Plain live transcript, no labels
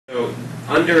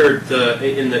under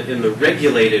in the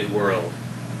regulated world,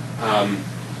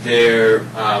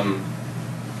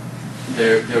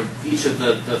 each of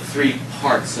the three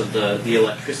parts of the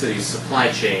electricity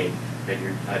supply chain, and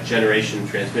your generation,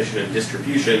 transmission, and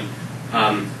distribution,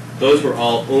 those were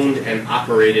all owned and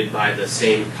operated by the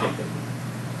same company.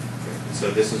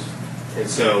 So this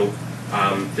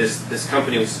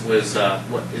company was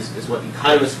what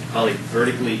economists would call a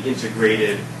vertically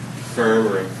integrated firm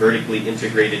or a vertically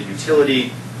integrated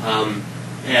utility,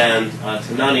 and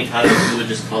to non-economists we would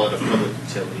just call it a public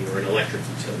utility or an electric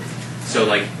utility. So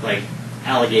like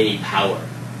Allegheny Power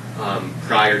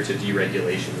prior to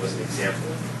deregulation was an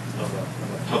example of a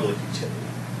public utility.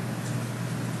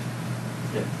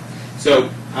 Yeah. So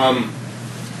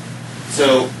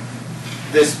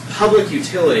this public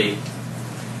utility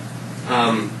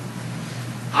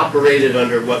operated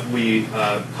under what we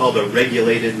call the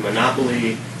regulated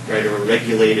monopoly, right, or a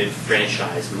regulated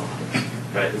franchise model,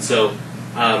 right? And so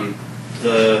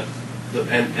the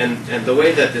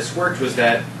way that this worked was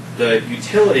that the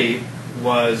utility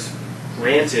was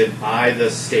granted by the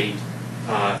state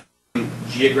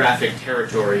geographic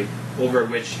territory over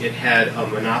which it had a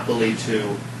monopoly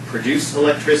to produce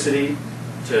electricity,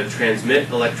 to transmit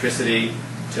electricity,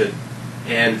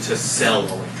 and to sell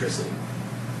electricity.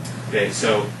 Okay,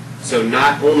 so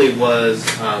not only was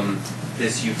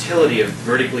this utility a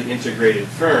vertically integrated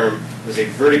firm, it was a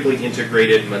vertically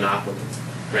integrated monopoly,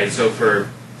 right? So for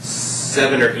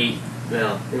 7 or 8,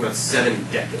 well, I think about 7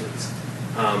 decades,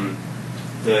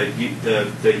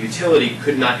 the utility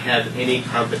could not have any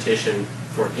competition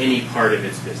for any part of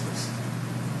its business.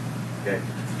 Okay,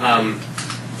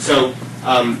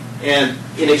 and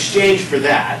in exchange for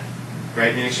that,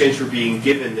 right, in exchange for being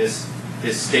given this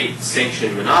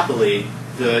state-sanctioned monopoly,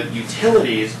 the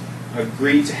utilities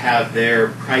agreed to have their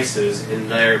prices and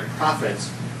their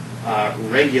profits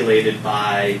regulated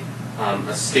by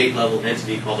a state-level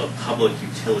entity called a Public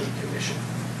Utility Commission.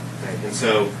 Right? And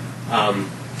so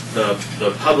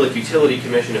the Public Utility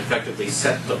Commission effectively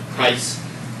set the price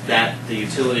that the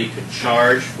utility could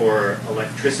charge for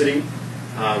electricity.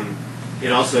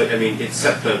 It also, it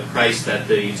set the price that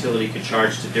the utility could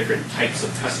charge to different types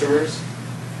of customers,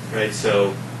 right?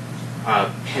 So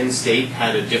Penn State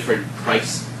had a different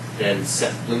price than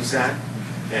Seth Bloomsack,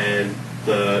 and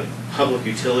the Public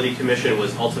Utility Commission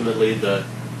was ultimately the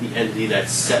entity that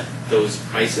set those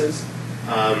prices.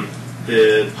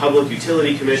 The Public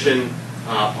Utility Commission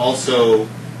also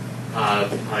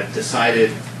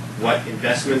decided what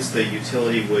investments the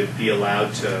utility would be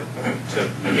allowed to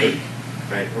make,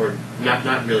 right? Or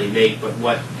not really make, but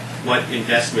what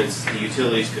investments the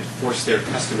utilities could force their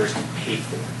customers to pay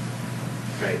for,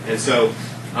 right? And so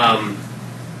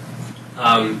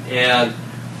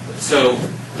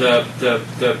the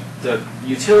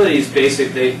utilities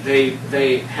basically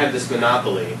they had this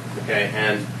monopoly, okay,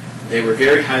 and they were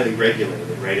very highly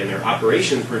regulated, right? And their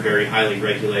operations were very highly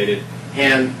regulated,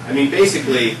 and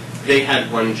basically they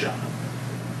had one job,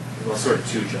 well, sort of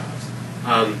two jobs.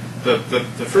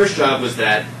 The first job was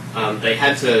that they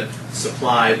had to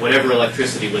supply whatever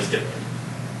electricity was demanded.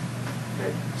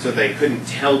 Right? So they couldn't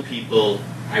tell people,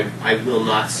 I will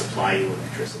not supply you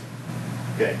electricity.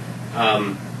 Okay.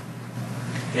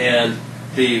 And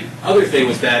the other thing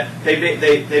was that they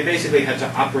basically had to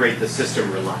operate the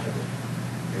system reliably.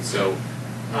 And so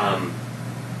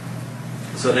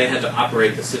they had to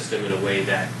operate the system in a way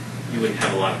that you wouldn't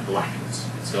have a lot of blackouts.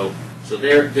 So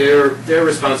their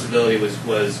responsibility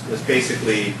was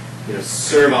basically,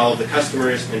 serve all of the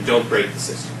customers and don't break the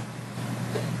system.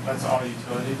 That's all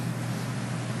utilities?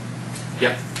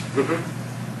 Yep. Mm-hmm.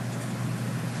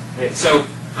 Okay, so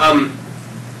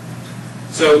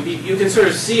you can sort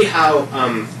of see how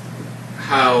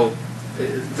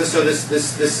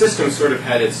this system sort of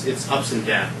had its ups and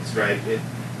downs, right?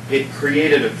 It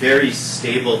created a very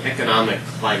stable economic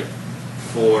climate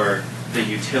for the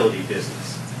utility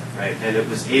business, right? And it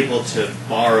was able to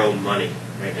borrow money,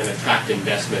 right, and attract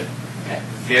investment at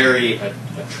very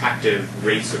attractive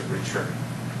rates of return,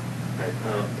 right?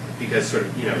 Because sort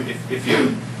of,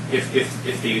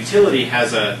 if the utility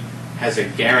has a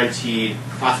guaranteed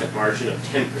profit margin of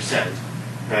 10%,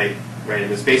 right, and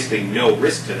there's basically no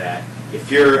risk to that. If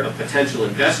you're a potential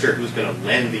investor who's going to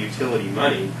lend the utility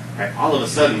money, right, all of a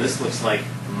sudden this looks like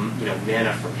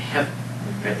manna from heaven,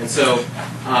 right? And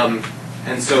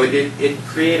so it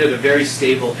created a very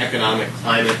stable economic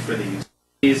climate for the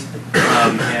utilities,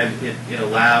 and it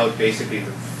allowed basically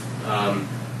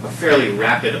a fairly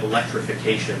rapid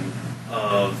electrification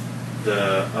of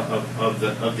the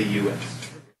U.S.